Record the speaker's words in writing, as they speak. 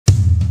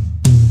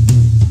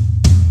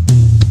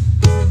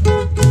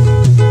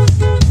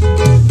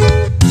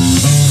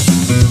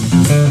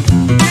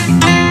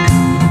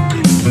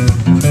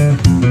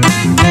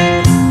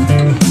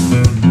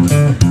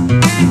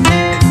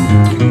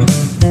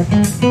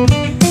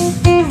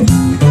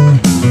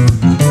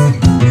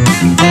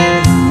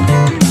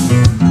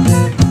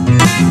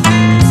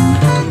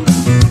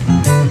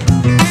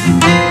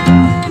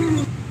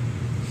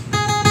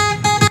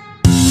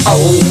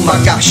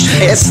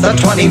It's the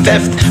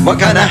 25th, we're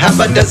gonna have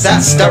a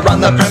disaster on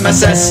the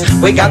premises.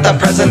 We got the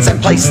presents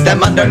and placed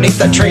them underneath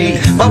the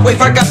tree, but we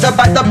forgot to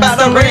buy the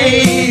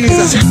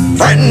batteries.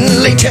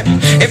 Friendly tip,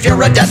 if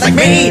you're a dad like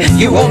me,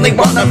 you only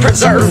wanna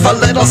preserve a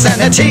little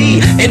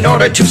sanity in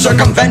order to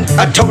circumvent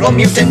a total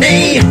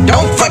mutiny.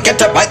 Don't forget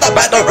to buy the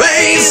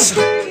batteries.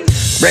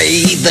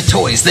 Ray, the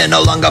toys they're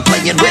no longer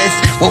playing with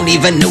won't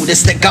even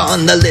notice they're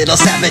gone, the little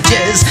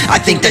savages. I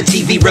think the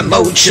TV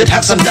remote should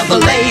have some double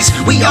A's.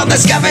 We are the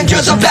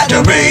scavengers of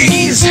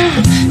batteries.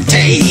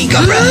 Take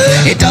a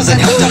breath, it doesn't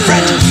help to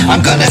fret.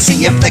 I'm gonna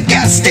see if the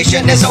gas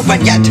station is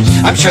open yet.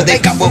 I'm sure they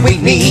got what we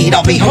need,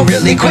 I'll be home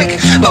really quick.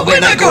 But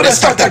when I go to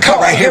start the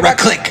car, I hear a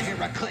click.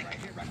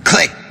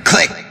 Click,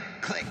 click,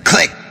 click,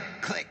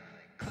 click.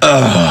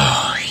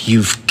 Oh,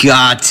 you've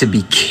got to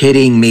be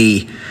kidding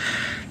me.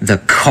 The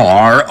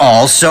car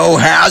also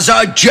has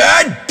a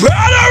jet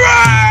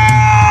battery!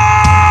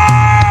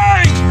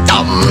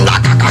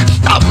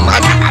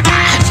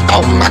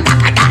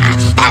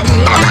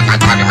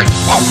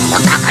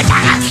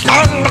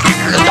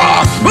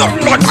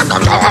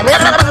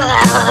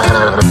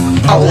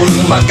 Oh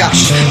my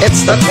gosh,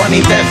 it's the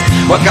 25th.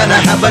 We're gonna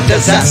have a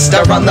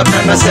disaster on the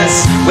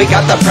premises. We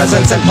got the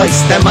presents and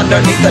placed them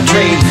underneath the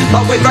tree,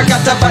 but we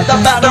forgot to buy the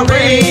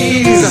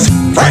batteries.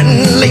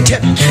 Friendly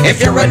tip,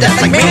 if you're a dad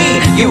like me,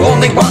 you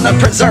only wanna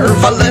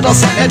preserve a little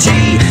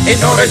sanity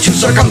in order to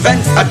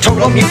circumvent a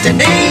total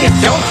mutiny.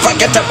 Don't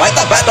forget to buy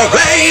the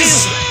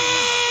batteries.